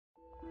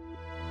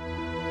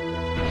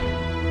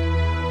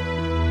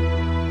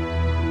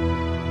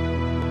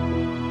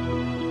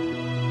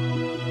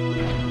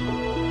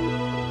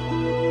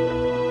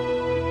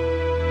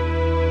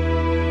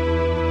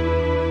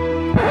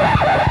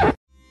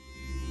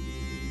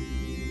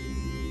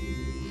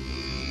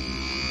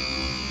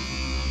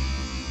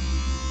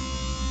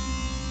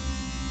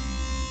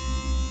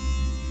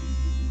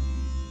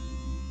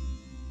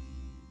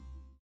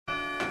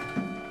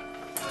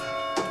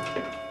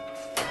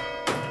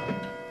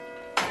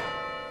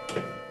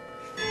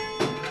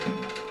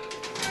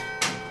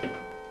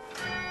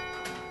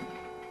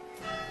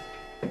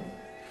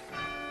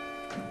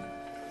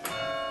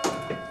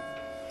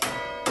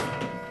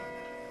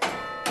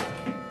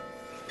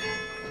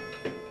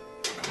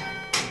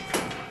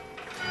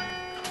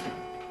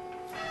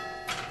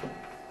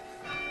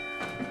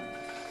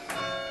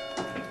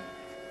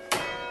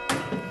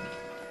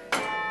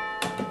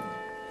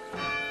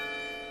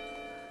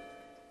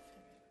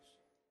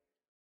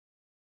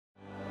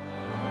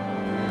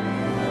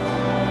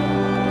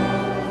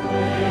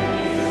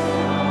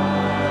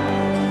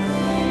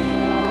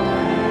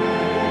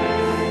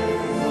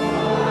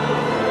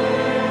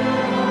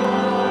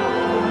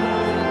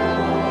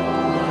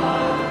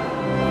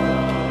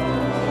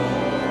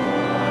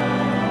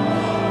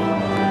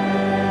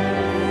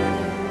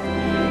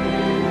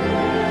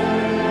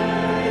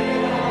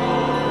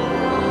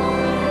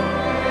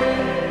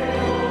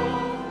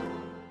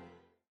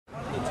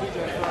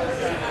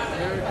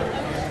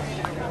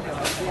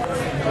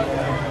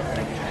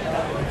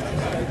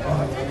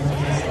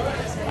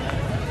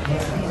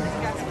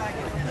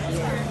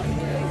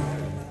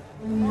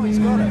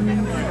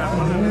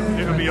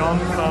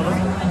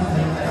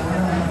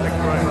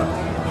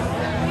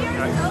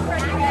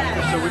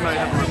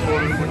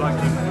reporter would like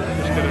to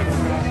just get a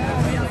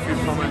few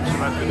comments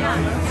about the day.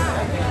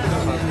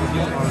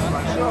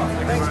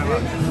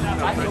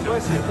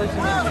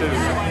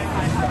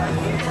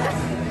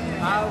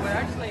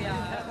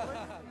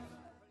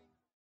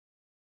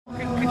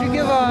 Could you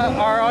give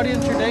our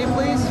audience your name,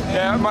 please?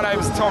 Yeah, my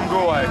name's Tom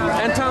Gourlay.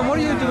 And Tom, what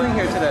are you doing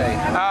here today?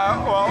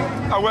 Well,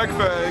 I work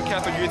for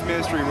Catholic Youth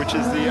Ministry, which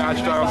is the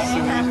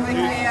Archdiocesan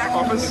Youth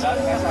Office.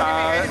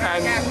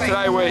 And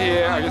today we're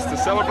here, I guess, to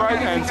celebrate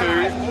and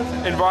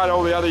to invite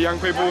all the other young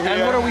people here.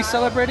 And what are we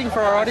celebrating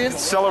for our audience?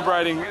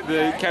 Celebrating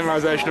the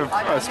canonisation of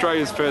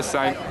Australia's first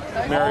saint,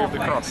 Mary of the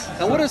Cross.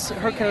 And what does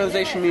her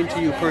canonization mean to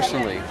you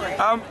personally?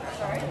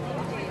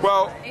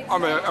 Well,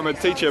 I'm a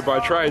teacher by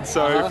trade,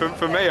 so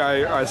for me,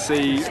 I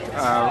see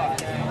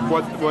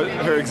what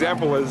her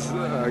example is,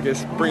 I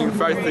guess, bringing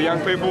faith to young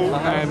people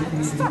and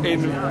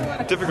in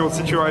difficult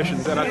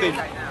situations. And I think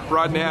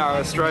right now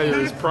Australia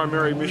is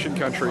primary mission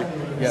country.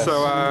 Yes.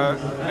 So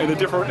in a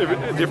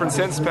different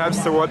sense,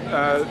 perhaps, to what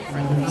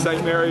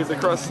Saint Mary of the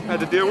Cross had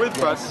to deal with,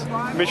 but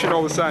mission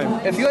all the same.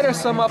 If you had to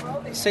sum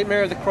up Saint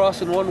Mary of the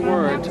Cross in one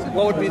word,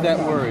 what would be that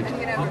word?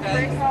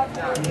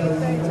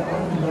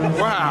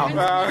 Wow.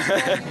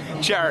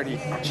 Charity.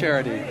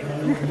 Charity.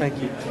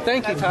 Thank you.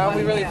 Thank you, Tom.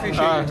 We really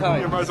appreciate your time.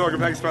 You're most welcome.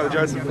 Thanks, Father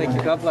Joseph. Thank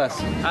you. God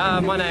bless.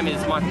 My name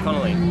is Michael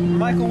Connolly.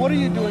 Michael, what are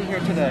you doing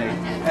here today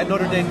at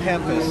Notre Dame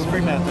campus,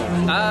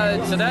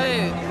 Fremantle?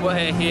 Today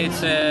we're here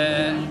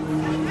to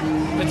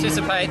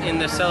participate in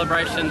the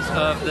celebrations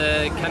of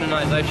the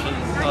canonisation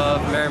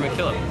of Mary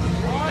MacKillop.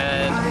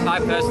 And I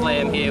personally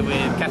am here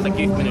with Catholic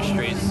Youth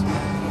Ministries.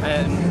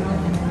 And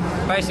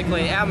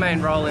basically our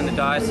main role in the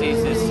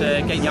diocese is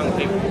to get young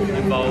people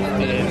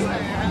involved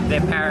in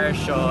their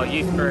parish or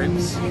youth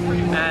groups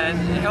and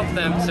help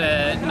them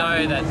to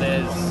know that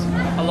there's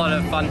a lot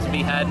of fun to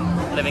be had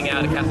living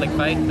out a Catholic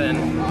faith,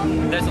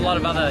 and there's a lot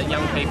of other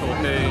young people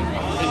who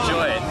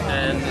enjoy it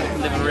and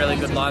live a really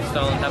good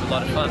lifestyle and have a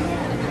lot of fun.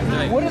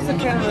 What does the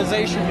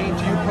canonization mean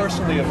to you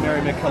personally of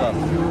Mary MacKillop?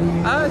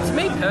 To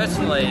me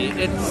personally,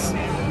 it's,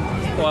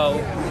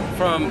 well,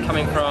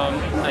 coming from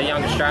a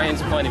young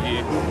Australian's point of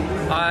view,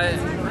 I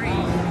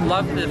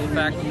love the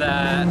fact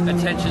that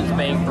attention's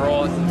being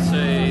brought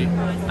to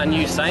a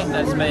new saint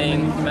that's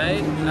being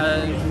made.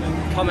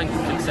 A common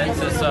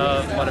consensus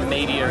of modern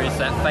media is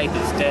that faith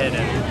is dead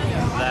and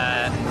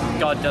that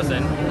God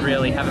doesn't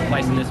really have a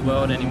place in this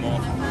world anymore.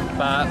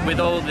 But with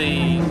all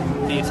the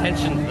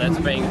attention that's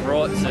being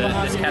brought to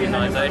this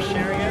canonisation,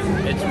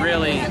 it's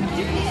really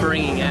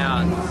bringing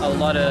out a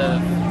lot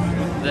of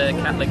the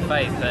Catholic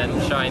faith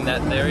and showing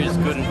that there is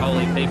good and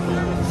holy people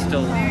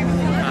still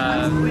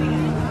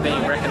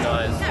being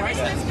recognised,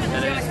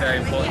 and it is very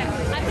important.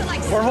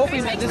 We're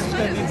hoping that this is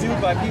going to be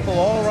viewed by people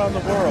all around the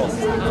world.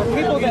 For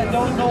people that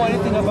don't know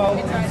anything about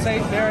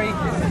St. Mary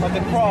of the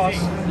Cross,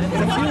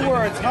 in a few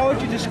words, how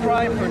would you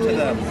describe her to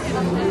them?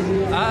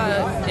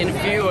 In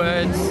a few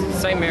words,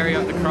 St. Mary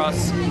of the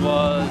Cross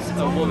was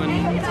a woman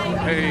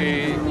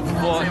who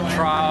fought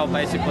trial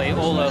basically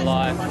all her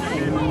life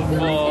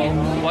for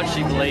what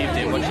she believed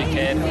in, what she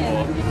cared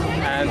for.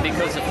 And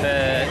because of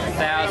her,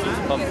 thousands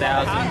upon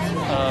thousands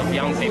of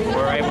young people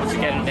were able to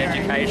get an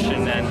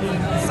education and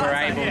were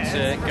able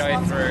to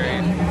go through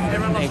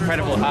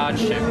incredible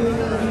hardship.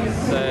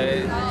 So,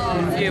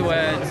 in a few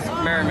words,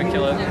 Mary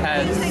MacKillop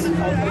has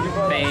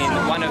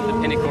been one of the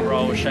pinnacle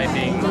roles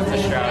shaping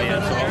Australia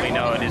to what we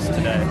know it is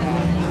today.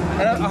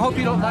 And I hope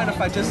you don't mind if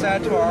I just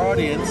add to our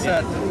audience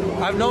that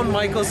I've known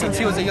Michael since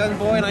he was a young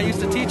boy, and I used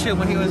to teach him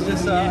when he was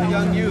just a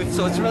young youth.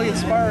 So it's really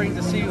inspiring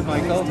to see you,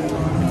 Michael,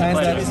 and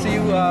to see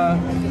you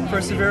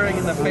persevering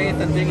in the faith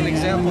and being an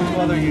example to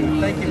other youth.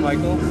 Thank you,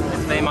 Michael.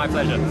 It's been my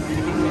pleasure.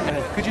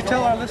 Could you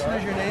tell our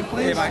listeners your name,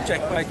 please? Yeah, mate,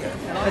 Jack Baker.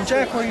 And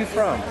Jack, where are you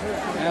from?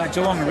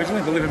 Geelong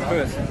originally, but live in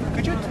Perth.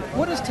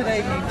 What does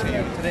today mean to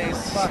you?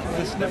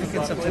 The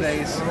significance of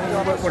today's...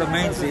 What it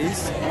means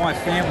is my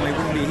family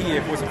wouldn't be here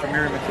if it wasn't for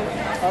Mary MacKillop.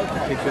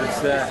 Okay.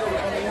 Because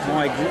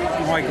my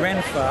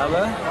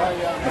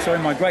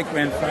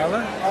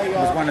great-grandfather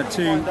was one of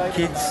two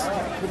kids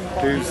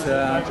whose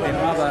their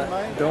mother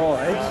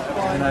died,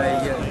 and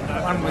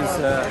one was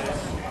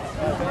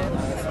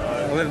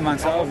 11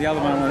 months old, the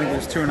other one I think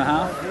was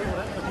 2.5,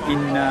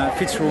 in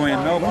Fitzroy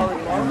in Melbourne,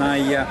 and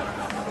they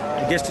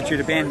destitute,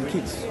 abandoned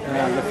kids.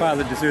 The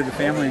father deserted the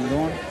family and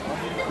gone,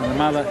 and the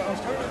mother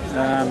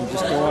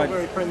just died.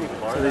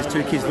 So there's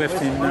two kids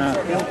left in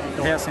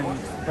the house in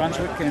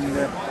Brunswick and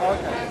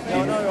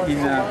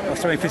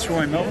in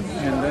Fitzroy in Melbourne,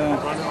 and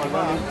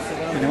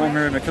anyway,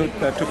 Mary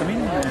MacKillop took them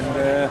in, and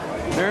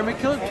Mary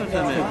MacKillop took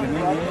them in.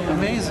 Yeah.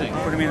 Amazing.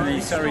 Put them in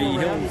the Surrey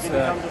Hills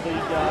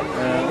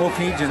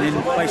orphanage, and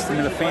then placed them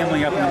in a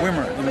family up in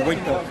Wimmera in the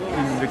wheat belt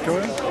in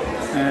Victoria,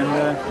 and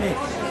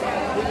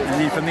and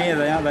then from there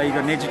they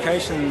got an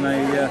education, and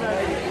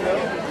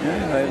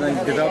they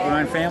developed their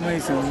own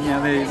families,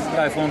 and they've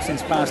both long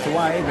since passed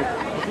away. But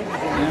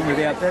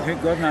without that,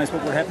 God knows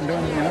what would happen to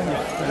them.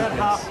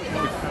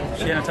 If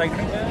she hadn't taken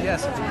them.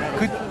 Yes.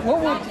 What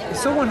would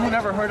someone who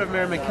never heard of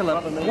Mary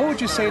MacKillop? What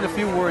would you say in a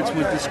few words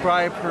would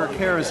describe her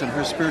charism,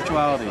 her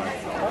spirituality?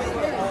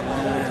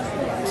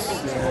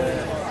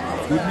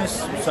 goodness,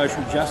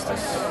 social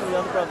justice.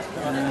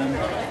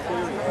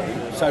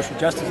 Social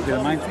justice would be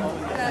the main thing,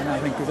 and I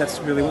think that's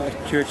really what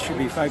the church should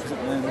be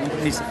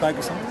needs to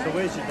focus on.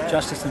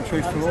 Justice and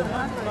truth for all.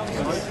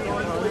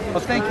 Well,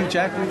 thank you,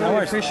 Jack. We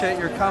really appreciate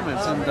your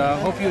comments, and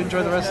hope you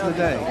enjoy the rest of the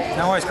day.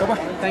 No worries, Cobber.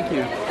 Thank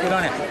you. Good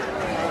on you.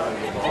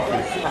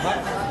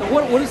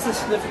 What is the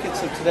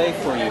significance of today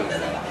for you?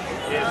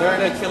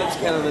 Mary MacKillop's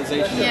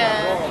canonization.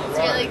 Yeah, it's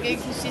really good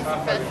because she's the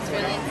first. It's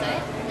really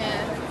insane.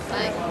 Yeah,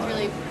 like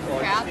really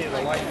proud to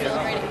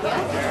celebrate it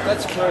here.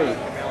 That's great.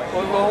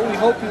 Well, we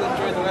hope you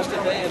enjoy the rest of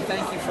the day, and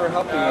thank you for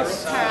helping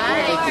us. All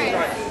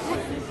right.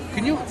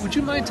 Would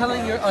you mind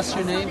telling us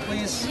your name,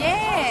 please?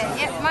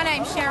 Yeah, my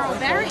name's Cheryl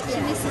Barrett,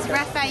 and this is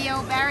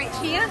Raphael Barrett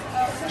here.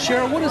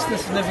 Cheryl, what is the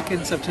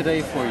significance of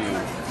today for you?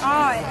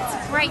 Oh, it's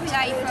a great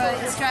day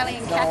for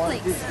Australian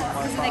Catholics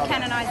because of the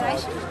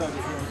canonisation.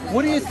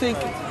 What do you think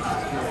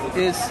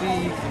is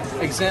the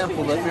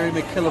example that Mary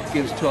MacKillop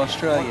gives to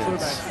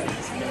Australians?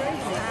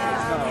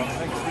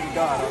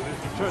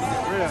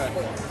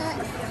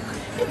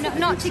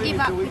 Not to give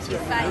up with your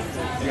faith.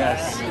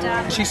 Yes.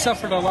 And, she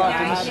suffered a lot,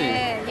 didn't she?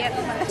 Yeah.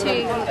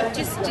 To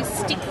just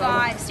stick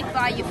by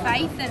your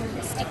faith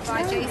and stick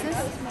by Jesus.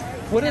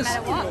 No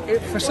matter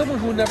what. For someone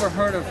who never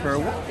heard of her,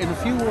 in a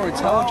few words,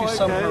 how would you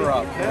sum her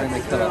up, Mary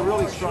MacKillop?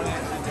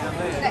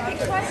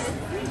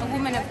 A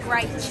woman of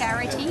great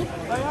charity who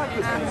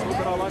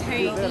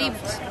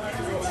lived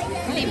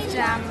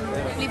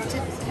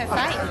her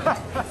faith.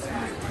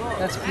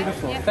 That's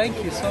beautiful.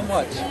 Thank you so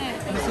much.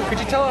 Could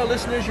you tell our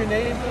listeners your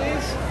name,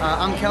 please?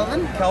 I'm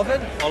Kelvin.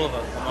 Kelvin?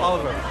 Oliver.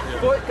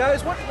 Yeah. Well,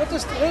 guys, what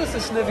is the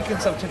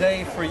significance of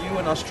today for you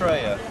in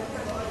Australia?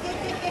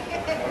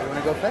 You want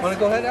to go first? Want to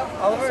go ahead,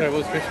 Oliver? Sorry, what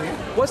was the question?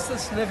 What's the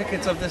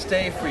significance of this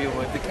day for you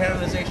with the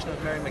canonization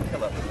of Mary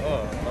MacKillop?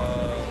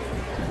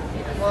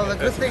 Well, the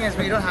good thing is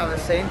we don't have a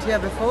saint here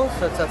before,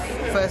 so it's the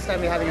first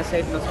time we're having a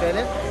saint in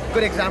Australia.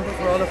 Good example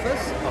for all of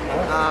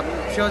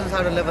us. Shows us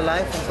how to live a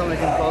life and someone we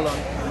can call on.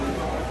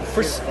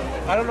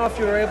 I don't know if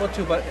you were able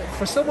to, but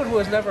for someone who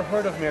has never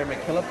heard of Mary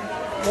MacKillop,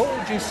 what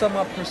would you sum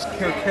up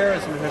her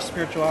charism and her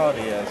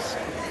spirituality as?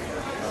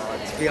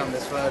 It's beyond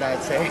this world,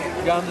 I'd say.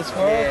 Beyond this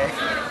world? Yeah.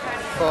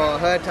 For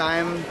her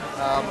time,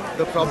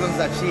 the problems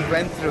that she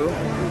went through,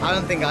 I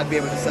don't think I'd be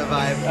able to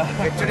survive.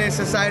 In today's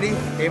society,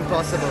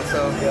 impossible.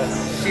 So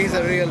she's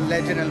a real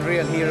legend and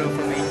real hero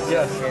for me.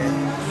 Yes.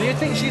 Yeah. Do you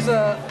think she's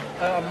an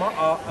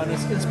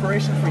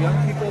inspiration for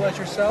young people like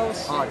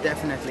yourselves? Oh,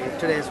 definitely. In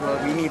today's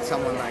world, we need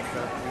someone like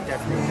her. We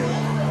definitely do.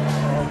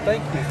 Well,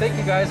 thank you. Thank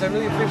you, guys. I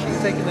really appreciate you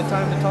taking the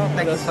time to talk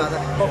with us. Thank you, Father.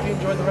 Hope you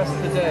enjoy the rest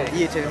of the day.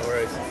 You too.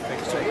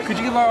 Could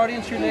you give our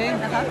audience your name?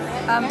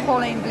 I'm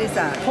Pauline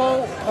Blizzard.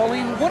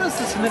 Pauline, what is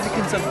the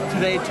significance of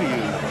today to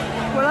you?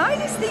 Well, I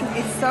just think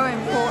it's so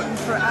important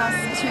for us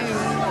to,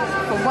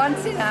 for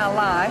once in our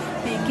life,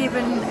 be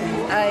given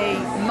a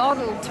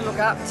model to look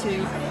up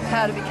to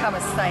how to become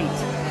a saint.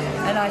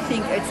 And I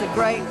think it's a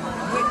great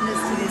witness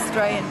to the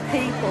Australian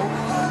people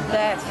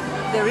that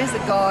there is a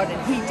God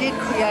and He did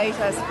create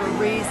us for a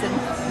reason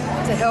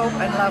to help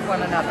and love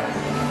one another.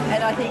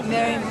 And I think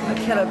Mary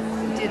MacKillop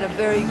did a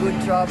very good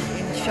job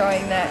in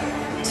showing that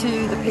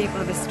to the people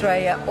of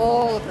Australia,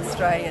 all of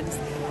Australians,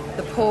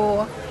 the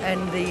poor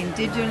and the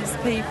Indigenous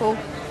people,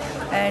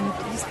 and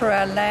just for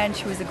our land,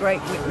 she was a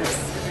great witness.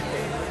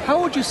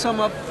 How would you sum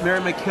up Mary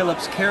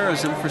MacKillop's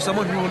charism for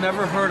someone who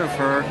never heard of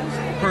her,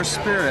 her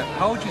spirit?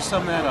 How would you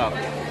sum that up?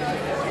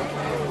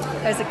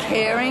 As a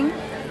caring,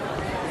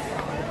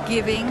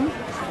 giving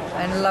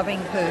and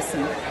loving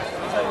person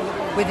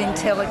with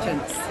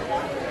intelligence.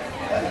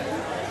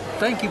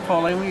 Thank you,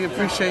 Pauline. We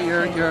appreciate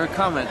your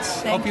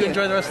comments. Thank Hope you you.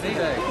 enjoy the rest of the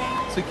day.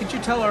 So could you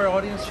tell our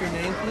audience your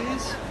name,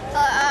 please?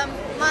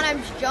 My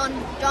name's John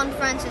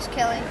Francis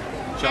Kelly.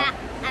 John.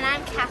 And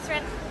I'm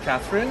Catherine.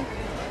 Catherine?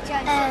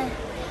 Joseph.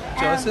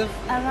 Joseph?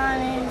 My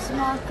name's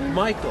Michael.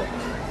 Michael.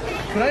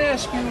 Could I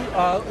ask you,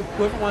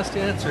 whoever wants to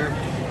answer,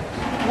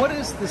 what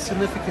is the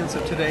significance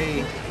of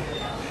today?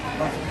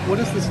 What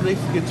is the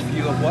significance for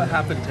you of what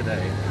happened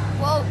today?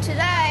 Well,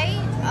 today,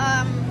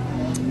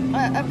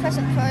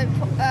 present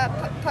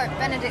Pope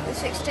Benedict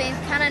XVI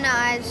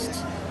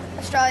canonised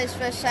Australia's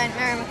first saint,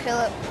 Mary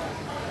MacKillop.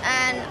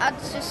 And I'd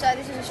just say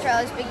this is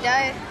Australia's big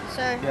day.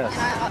 So yes. you know,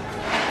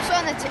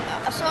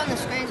 I saw on the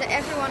screens that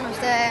everyone was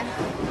there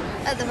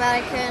at the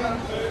Vatican.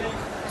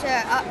 So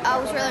I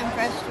was really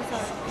impressed with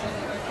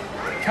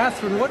it.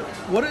 Catherine,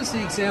 what is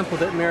the example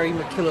that Mary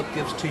MacKillop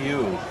gives to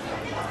you?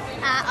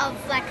 Of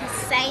like a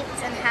saint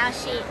and how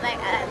she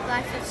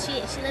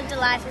she lived a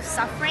life of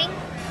suffering.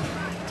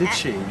 Did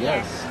she?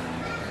 Yes. Yeah.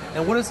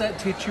 And what does that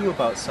teach you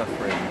about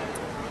suffering?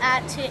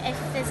 If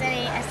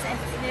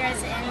there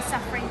is any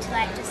suffering, to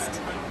like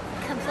just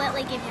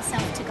completely give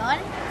yourself to God.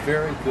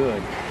 Very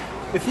good.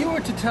 If you were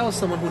to tell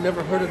someone who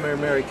never heard of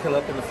Mary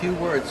MacKillop in a few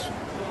words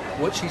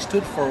what she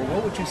stood for,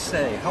 what would you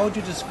say? How would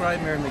you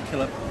describe Mary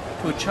MacKillop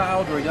to a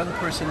child or a young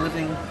person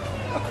living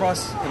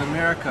across in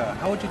America?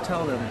 How would you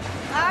tell them?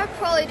 I would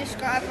probably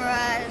describe her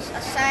as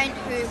a saint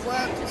who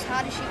worked as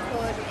hard as she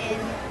could in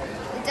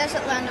the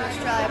desert land of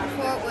Australia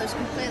before it was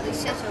completely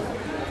settled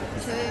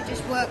to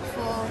just work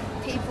for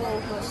people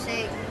who are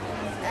sick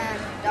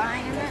and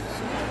dying and that.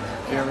 So,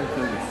 Very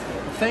good.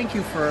 Thank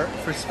you for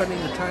spending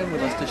the time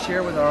with us to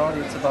share with our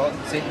audience about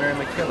St. Mary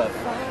MacKillop.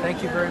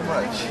 Thank you very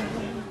much.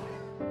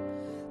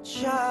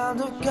 Child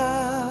of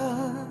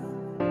God,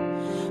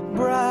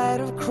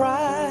 bride of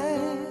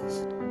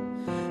Christ,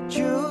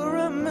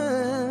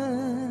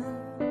 jurament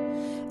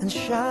and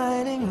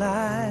shining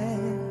light.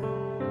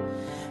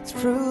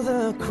 Through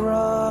the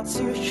cross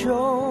you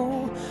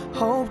show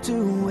hope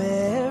to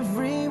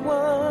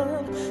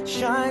everyone,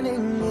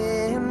 shining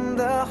in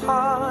the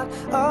heart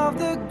of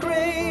the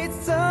great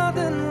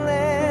southern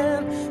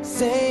land.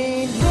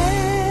 Saint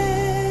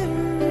Mary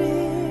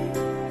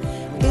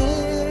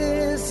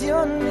is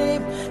your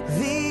name,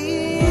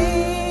 the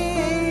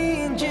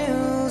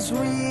angels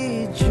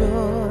rejoice.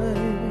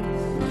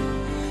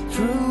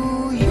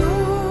 Through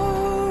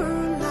your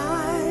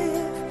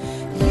life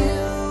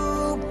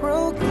you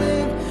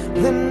proclaim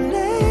the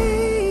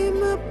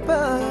name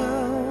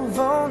above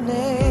all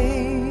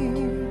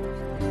names,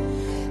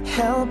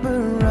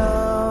 helper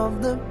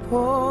of the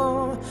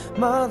poor,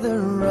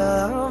 mother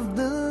of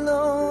the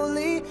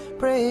lowly,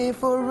 pray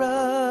for us.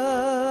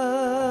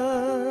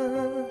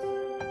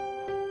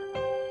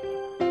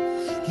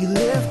 You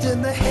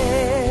lifted the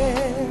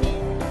head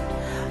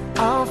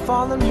of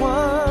fallen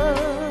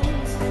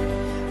ones,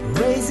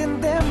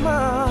 raising them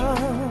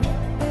up,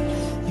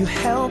 you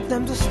help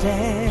them to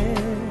stand.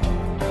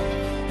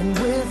 And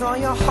with all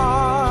your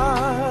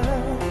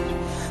heart,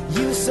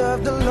 you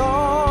serve the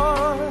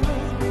Lord.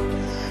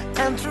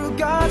 And through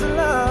God's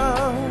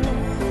love,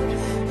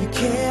 you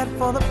cared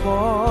for the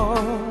poor.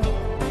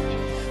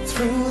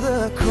 Through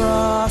the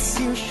cross,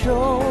 you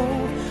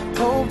showed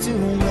hope to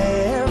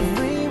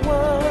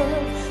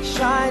everyone,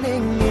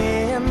 shining in